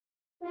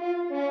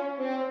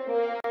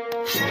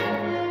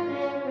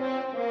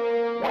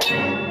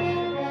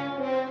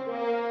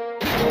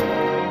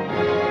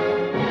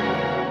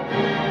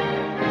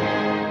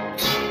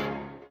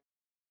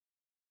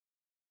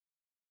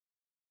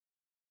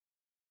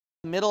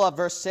middle of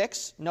verse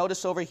 6,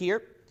 notice over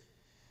here,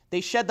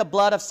 they shed the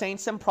blood of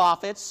saints and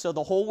prophets, so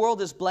the whole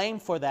world is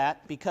blamed for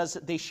that because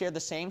they share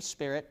the same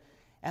spirit.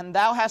 And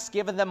thou hast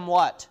given them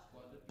what?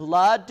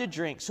 Blood to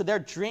drink. So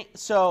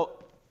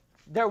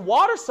their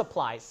water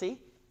supply, see,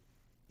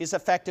 is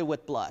affected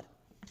with blood.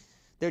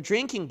 They're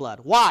drinking blood.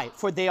 Why?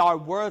 For they are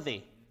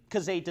worthy,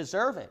 because they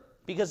deserve it.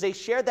 Because they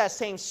share that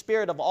same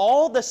spirit of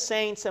all the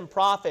saints and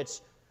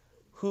prophets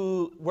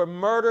who were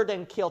murdered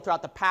and killed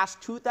throughout the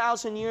past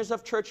 2,000 years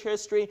of church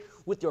history,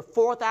 with your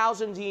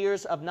 4,000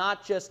 years of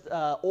not just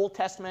Old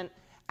Testament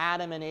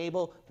Adam and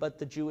Abel, but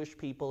the Jewish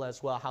people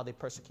as well, how they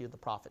persecuted the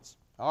prophets.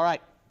 All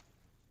right.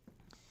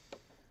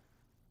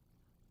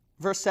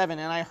 Verse 7,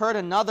 and I heard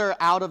another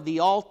out of the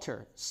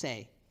altar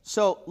say.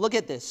 So look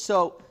at this.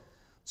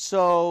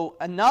 So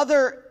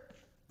another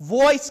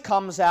voice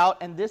comes out,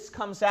 and this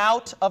comes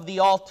out of the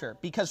altar.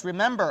 Because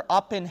remember,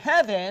 up in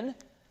heaven,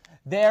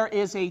 there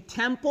is a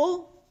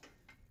temple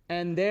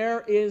and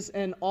there is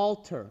an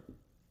altar.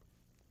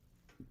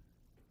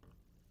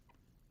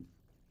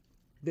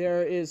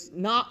 There is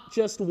not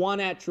just one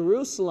at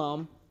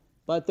Jerusalem,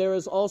 but there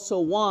is also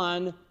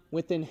one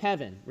within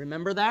heaven.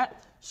 Remember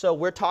that? So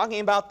we're talking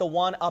about the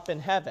one up in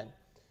heaven.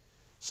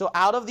 So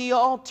out of the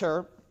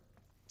altar,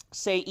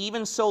 say,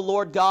 even so,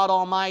 Lord God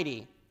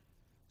Almighty.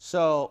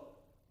 So,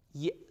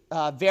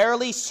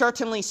 verily,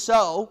 certainly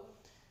so.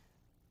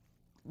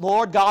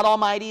 Lord God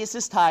Almighty is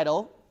his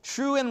title.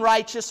 True and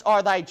righteous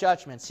are thy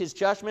judgments. His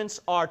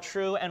judgments are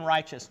true and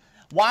righteous.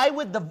 Why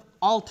would the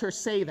altar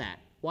say that?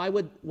 Why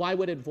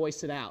would it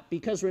voice it out?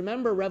 Because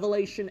remember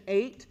Revelation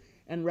 8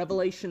 and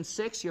Revelation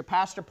 6, your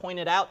pastor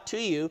pointed out to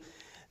you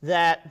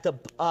that the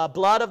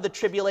blood of the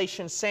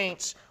tribulation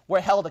saints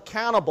were held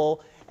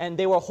accountable, and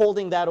they were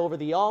holding that over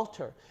the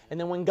altar. And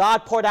then when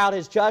God poured out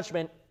his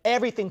judgment,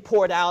 everything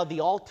poured out of the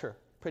altar,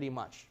 pretty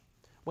much,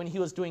 when he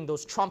was doing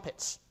those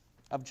trumpets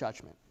of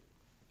judgment.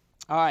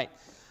 All right,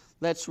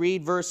 let's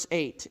read verse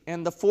 8.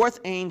 And the fourth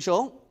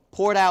angel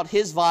poured out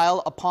his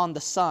vial upon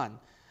the sun.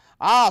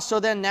 So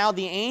then now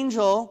the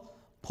angel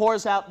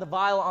pours out the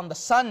vial on the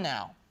sun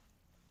now.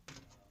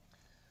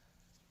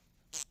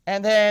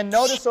 And then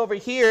notice over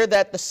here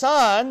that the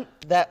sun,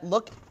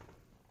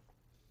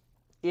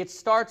 it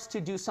starts to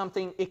do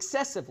something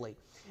excessively.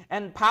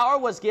 And power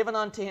was given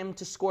unto him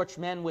to scorch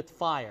men with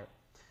fire.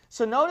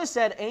 So notice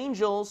that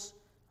angels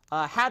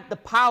had the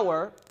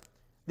power.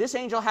 This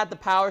angel had the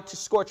power to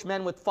scorch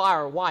men with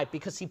fire. Why?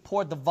 Because he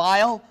poured the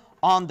vial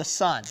on the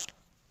sun.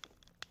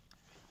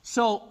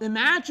 So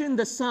imagine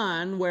the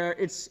sun where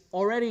it's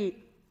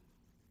already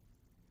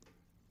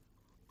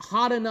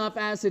hot enough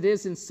as it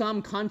is in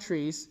some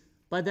countries,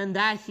 but then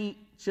that heat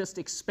just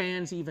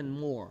expands even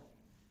more.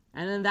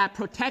 And then that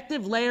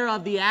protective layer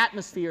of the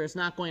atmosphere is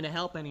not going to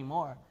help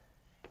anymore.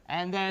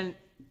 And then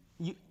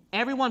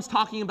everyone's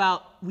talking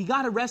about, we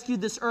got to rescue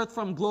this earth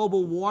from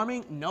global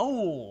warming.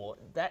 No,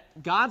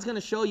 God's going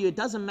to show you it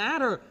doesn't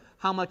matter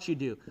how much you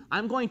do.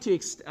 I'm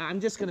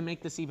just going to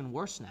make this even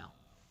worse now.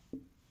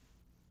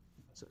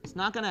 So it's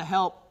not going to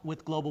help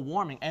with global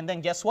warming. And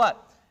then guess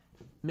what?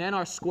 Men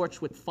are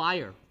scorched with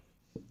fire.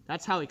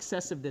 That's how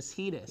excessive this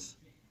heat is.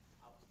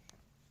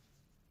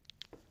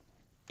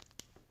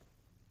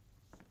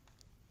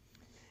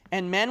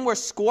 And men were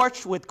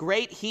scorched with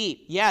great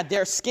heat. Yeah,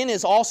 their skin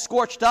is all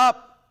scorched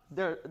up.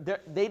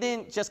 They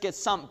didn't just get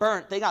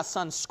sunburnt. They got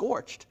sun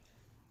scorched.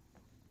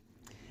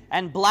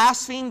 And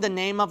blasphemed the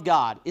name of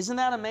God. Isn't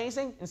that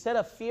amazing? Instead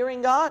of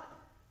fearing God,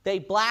 they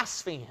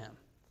blaspheme him.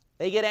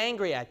 They get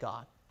angry at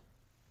God.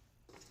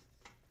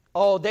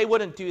 Oh, they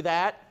wouldn't do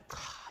that.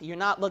 You're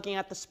not looking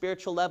at the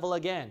spiritual level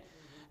again.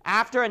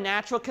 After a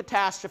natural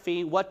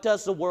catastrophe, what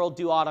does the world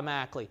do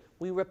automatically?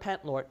 We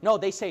repent, Lord. No,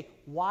 they say,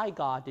 why,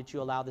 God, did you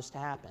allow this to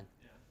happen?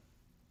 Yeah.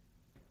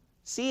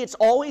 See, it's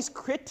always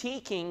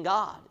critiquing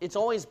God. It's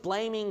always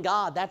blaming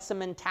God. That's the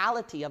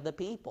mentality of the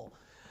people.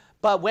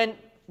 But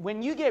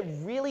when you get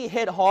really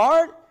hit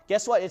hard,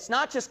 guess what? It's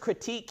not just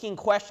critiquing,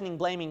 questioning,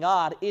 blaming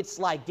God. It's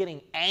like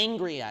getting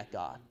angry at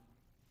God.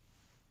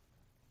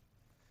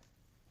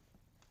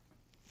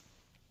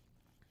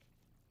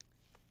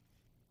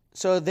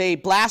 So they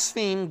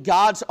blaspheme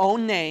God's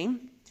own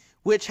name,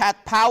 which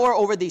hath power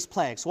over these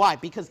plagues. Why?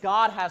 Because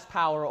God has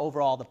power over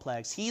all the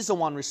plagues. He's the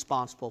one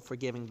responsible for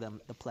giving them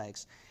the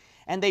plagues.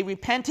 And they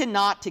repented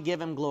not to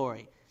give him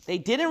glory. They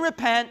didn't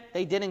repent.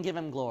 They didn't give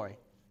him glory.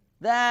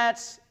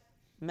 That's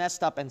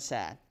messed up and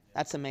sad.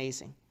 That's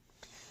amazing.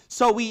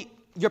 So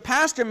your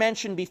pastor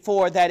mentioned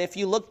before that if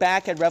you look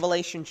back at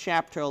Revelation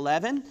chapter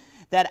 11,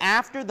 that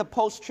after the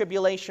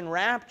post-tribulation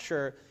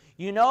rapture,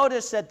 you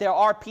notice that there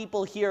are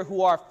people here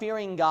who are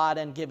fearing God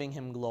and giving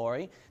him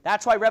glory.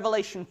 That's why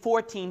Revelation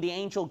 14, the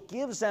angel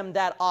gives them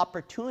that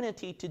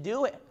opportunity to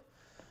do it.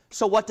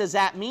 So what does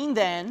that mean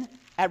then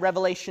at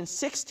Revelation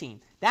 16?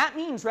 That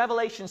means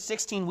Revelation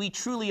 16, we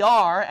truly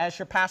are, as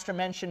your pastor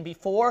mentioned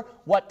before,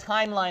 what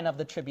timeline of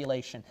the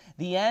tribulation?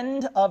 The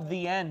end of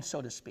the end,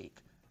 so to speak.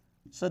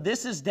 So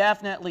this is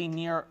definitely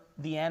near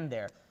the end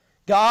there.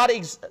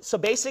 So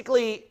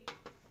basically,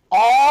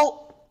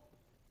 all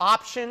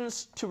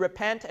options to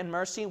repent and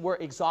mercy were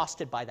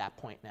exhausted by that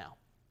point now.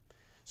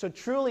 So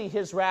truly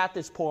his wrath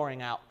is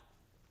pouring out.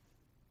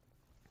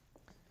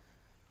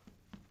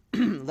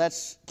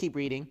 Let's keep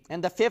reading.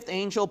 And the fifth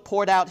angel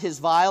poured out his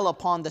vial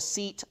upon the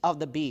seat of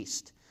the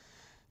beast.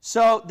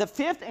 So the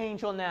fifth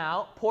angel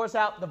now pours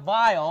out the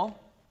vial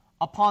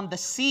upon the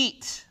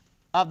seat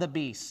of the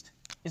beast.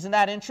 Isn't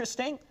that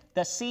interesting?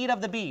 The seat of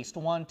the beast.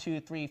 1,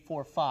 2, 3,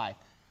 4, 5.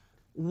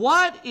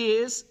 What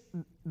is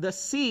the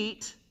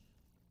seat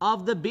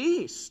of the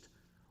beast?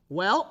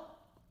 Well,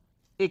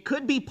 it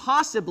could be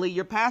possibly,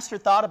 your pastor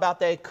thought about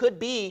that, it could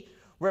be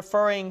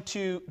referring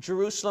to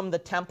Jerusalem, the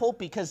temple,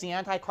 because the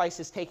Antichrist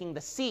is taking the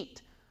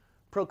seat,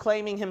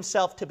 proclaiming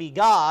himself to be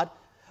God.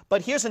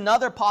 But here's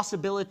another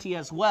possibility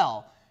as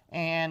well.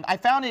 And I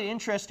found it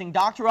interesting.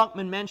 Dr.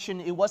 Ruckman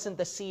mentioned it wasn't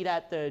the seat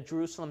at the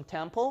Jerusalem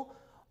temple,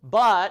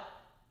 but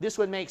this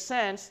would make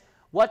sense.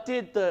 What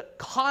did the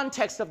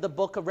context of the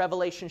book of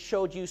Revelation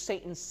showed you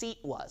Satan's seat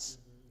was?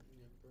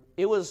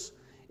 It was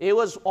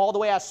all the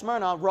way at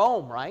Smyrna,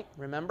 Rome, right?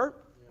 Remember?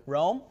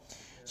 Rome.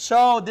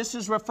 So this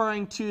is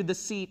referring to the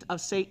seat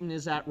of Satan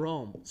is at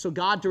Rome. So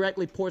God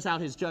directly pours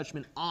out his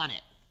judgment on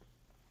it,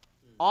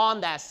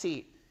 on that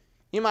seat.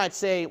 You might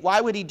say,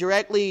 why would he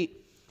directly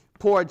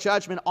pour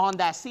judgment on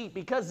that seat?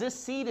 Because this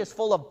seat is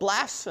full of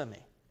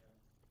blasphemy.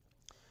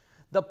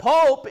 The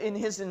Pope, in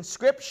his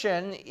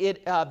inscription,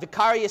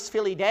 Vicarius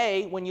Filii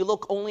Dei, when you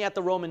look only at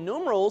the Roman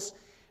numerals,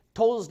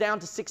 totals down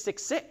to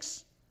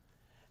 666.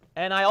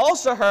 And I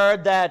also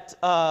heard that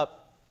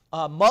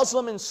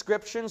Muslim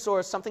inscriptions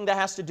or something that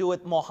has to do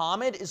with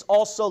Muhammad is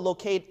also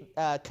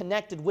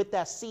connected with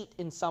that seat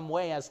in some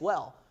way as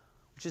well,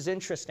 which is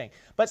interesting.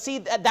 But see,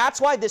 that's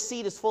why this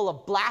seat is full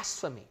of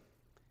blasphemy.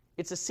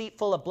 It's a seat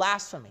full of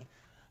blasphemy.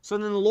 So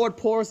then the Lord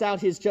pours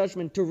out his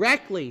judgment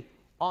directly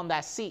on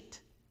that seat.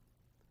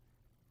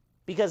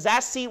 Because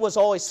that seat was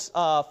always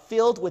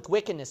filled with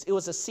wickedness. It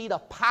was a seat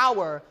of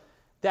power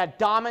that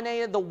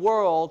dominated the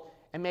world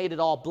and made it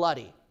all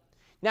bloody.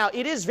 Now,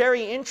 it is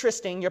very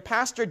interesting. Your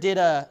pastor did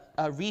a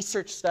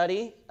research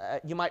study,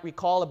 you might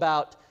recall,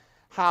 about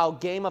how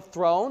Game of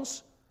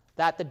Thrones,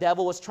 that the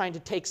devil was trying to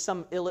take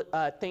some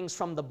things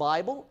from the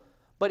Bible.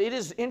 But it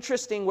is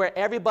interesting where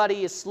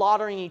everybody is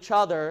slaughtering each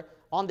other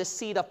on the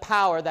seat of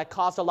power that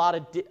caused a lot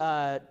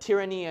of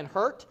tyranny and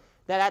hurt,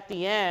 that at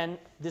the end,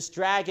 this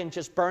dragon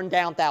just burned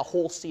down that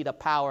whole seat of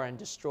power and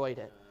destroyed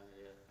it.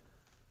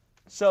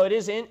 So it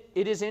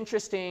is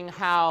interesting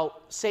how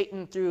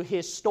Satan, through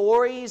his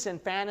stories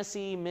and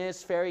fantasy,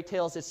 myths, fairy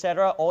tales,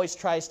 etc., always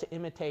tries to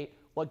imitate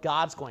what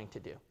God's going to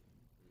do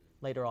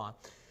later on.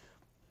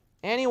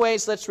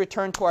 Anyways, let's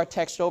return to our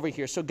text over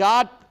here. So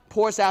God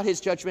pours out his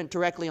judgment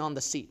directly on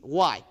the seat.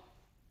 Why?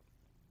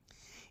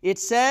 It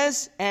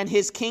says, and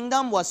his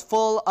kingdom was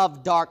full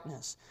of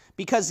darkness,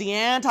 because the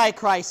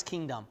Antichrist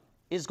kingdom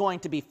is going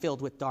to be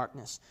filled with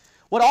darkness.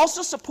 What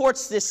also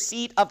supports this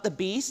seat of the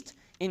beast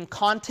in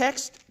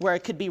context, where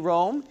it could be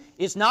Rome,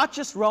 is not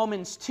just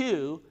Romans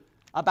 2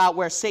 about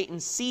where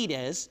Satan's seat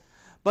is,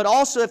 but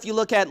also if you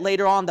look at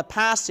later on the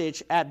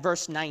passage at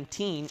verse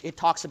 19, it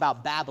talks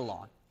about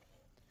Babylon.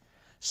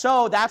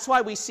 So that's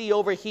why we see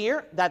over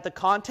here that the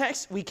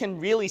context, we can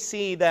really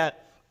see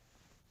that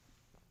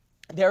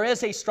there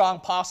is a strong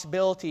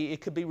possibility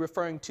it could be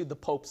referring to the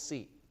Pope's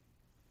seat.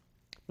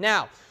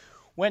 Now,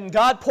 when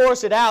God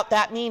pours it out,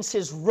 that means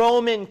his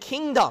Roman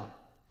kingdom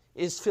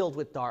is filled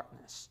with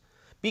darkness.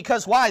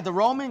 Because why? The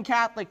Roman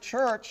Catholic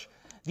Church,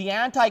 the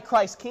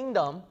Antichrist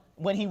kingdom,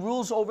 when he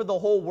rules over the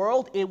whole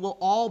world, it will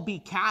all be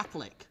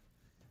Catholic.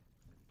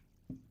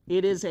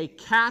 It is a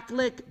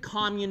Catholic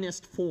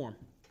communist form.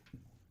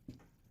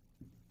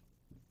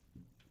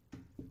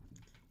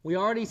 We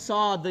already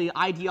saw the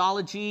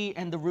ideology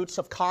and the roots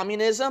of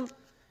communism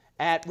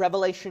at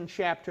Revelation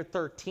chapter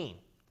 13.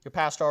 Your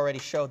pastor already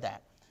showed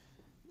that.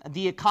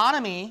 The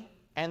economy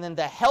and then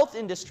the health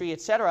industry,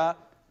 etc.,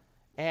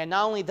 and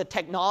not only the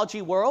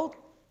technology world,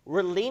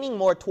 we're leaning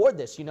more toward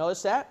this. You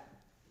notice that?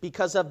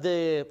 Because of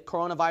the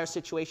coronavirus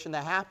situation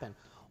that happened.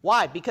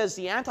 Why? Because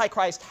the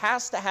Antichrist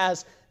has to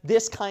have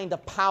this kind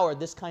of power,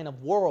 this kind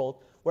of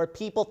world, where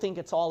people think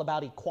it's all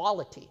about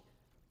equality.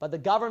 But the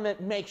government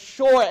makes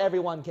sure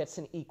everyone gets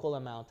an equal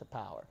amount of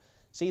power.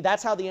 See,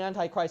 that's how the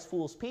Antichrist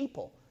fools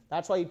people.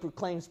 That's why he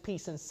proclaims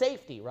peace and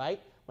safety,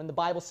 right? When the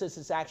Bible says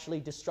it's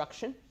actually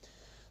destruction.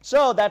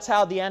 So that's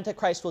how the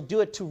Antichrist will do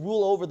it, to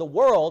rule over the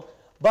world.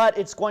 But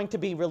it's going to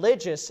be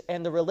religious,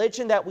 and the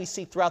religion that we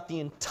see throughout the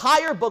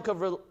entire book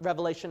of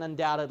Revelation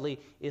undoubtedly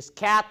is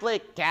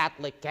Catholic,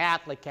 Catholic,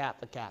 Catholic,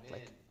 Catholic,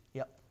 Catholic. Amen.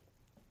 Yep.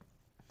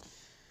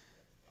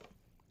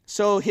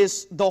 So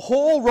the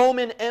whole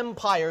Roman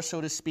Empire,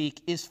 so to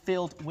speak, is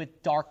filled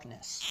with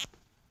darkness.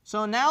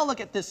 So now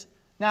look at this.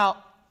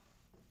 Now,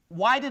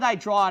 why did I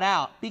draw it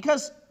out?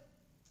 Because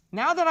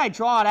now that I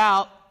draw it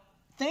out,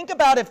 think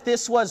about if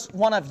this was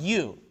one of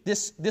you.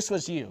 This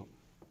was you.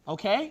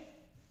 Okay?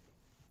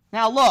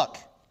 Now look,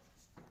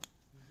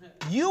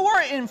 you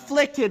were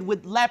inflicted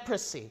with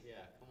leprosy,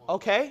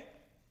 okay?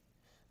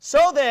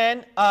 So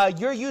then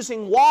you're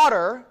using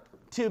water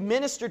to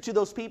minister to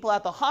those people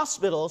at the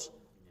hospitals.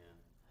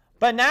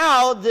 But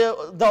now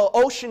the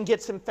ocean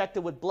gets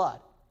infected with blood.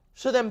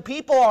 So then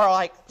people are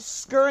like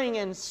scurrying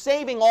and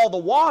saving all the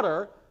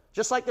water,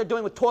 just like they're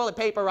doing with toilet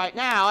paper right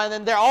now, and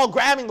then they're all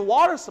grabbing the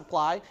water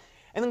supply,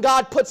 and then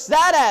God puts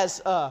that as,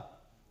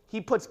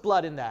 he puts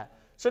blood in that.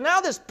 So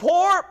now this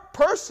poor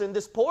person,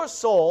 this poor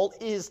soul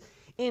is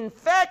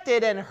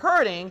infected and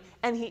hurting,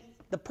 and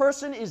the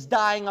person is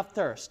dying of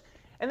thirst.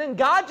 And then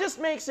God just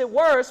makes it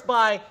worse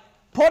by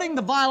putting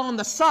the vial on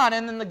the sun,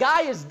 and then the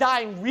guy is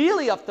dying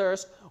really of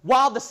thirst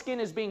while the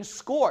skin is being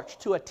scorched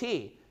to a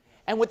T.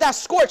 And with that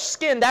scorched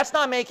skin, that's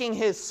not making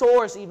his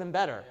sores even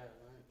better.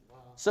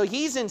 So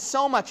he's in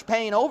so much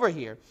pain over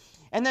here.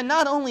 And then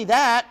not only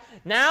that,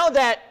 now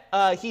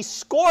that he's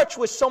scorched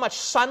with so much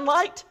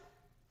sunlight,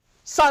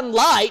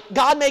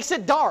 God makes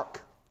it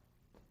dark.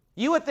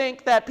 You would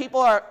think that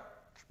people are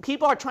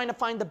trying to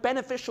find the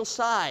beneficial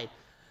side.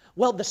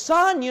 Well, the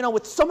sun,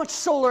 with so much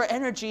solar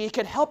energy, it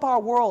could help our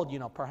world,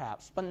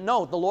 perhaps. But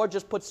no, the Lord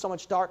just puts so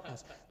much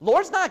darkness. The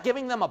Lord's not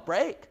giving them a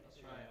break.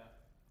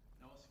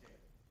 No escape.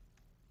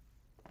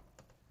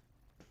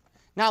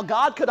 Now,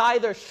 God could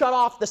either shut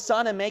off the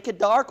sun and make it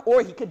dark,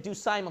 or he could do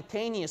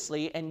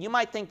simultaneously. And you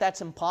might think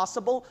that's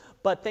impossible,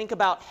 but think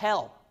about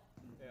hell.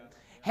 Yeah.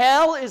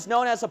 Hell is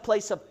known as a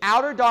place of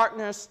outer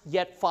darkness,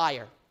 yet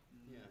fire.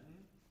 Yeah.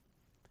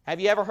 Have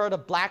you ever heard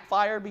of black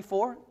fire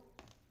before?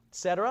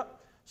 Etc.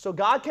 So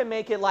God can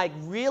make it like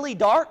really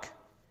dark,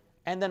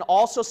 and then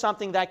also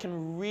something that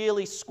can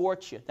really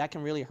scorch you, that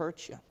can really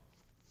hurt you.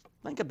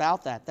 Think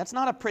about that. That's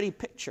not a pretty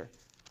picture.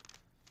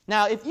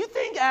 Now, if you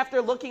think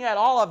after looking at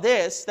all of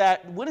this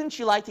that wouldn't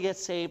you like to get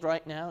saved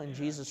right now in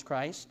Jesus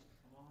Christ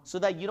so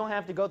that you don't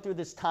have to go through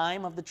this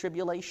time of the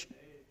tribulation?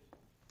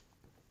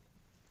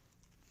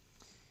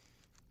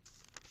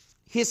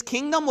 His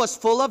kingdom was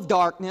full of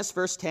darkness,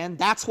 verse 10.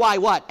 That's why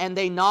what? And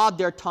they gnawed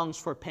their tongues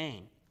for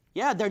pain.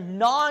 Yeah, they're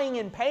gnawing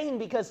in pain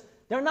because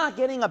they're not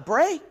getting a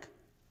break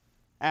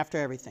after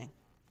everything.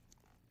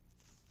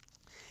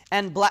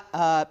 And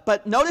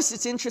but notice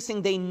it's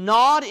interesting. They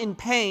gnawed in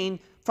pain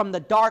from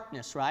the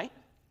darkness, right?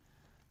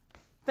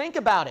 Think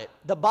about it.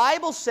 The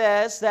Bible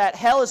says that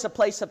hell is a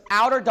place of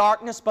outer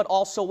darkness, but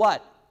also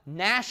what?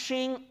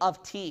 Gnashing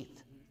of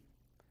teeth.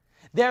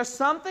 There's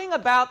something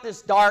about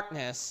this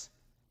darkness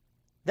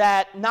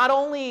that not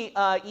only,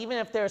 even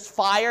if there's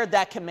fire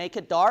that can make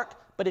it dark,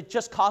 but it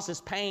just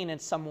causes pain in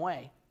some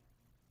way.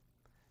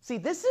 See,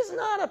 this is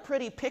not a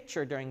pretty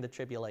picture during the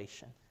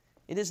tribulation.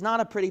 It is not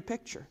a pretty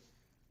picture.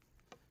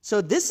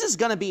 So this is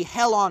going to be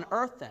hell on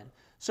earth then.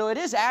 So it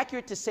is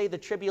accurate to say the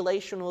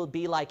tribulation will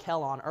be like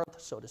hell on earth,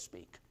 so to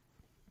speak.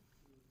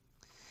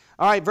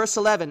 All right, verse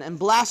 11. And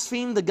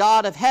blasphemed the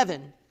God of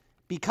heaven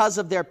because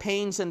of their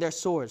pains and their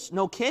sores.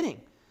 No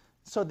kidding.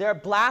 So they're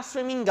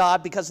blaspheming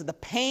God because of the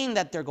pain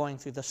that they're going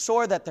through, the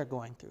sore that they're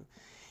going through.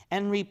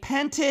 And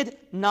repented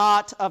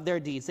not of their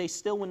deeds. They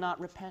still would not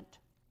repent.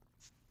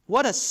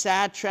 What a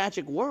sad,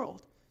 tragic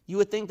world. You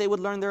would think they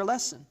would learn their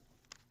lesson.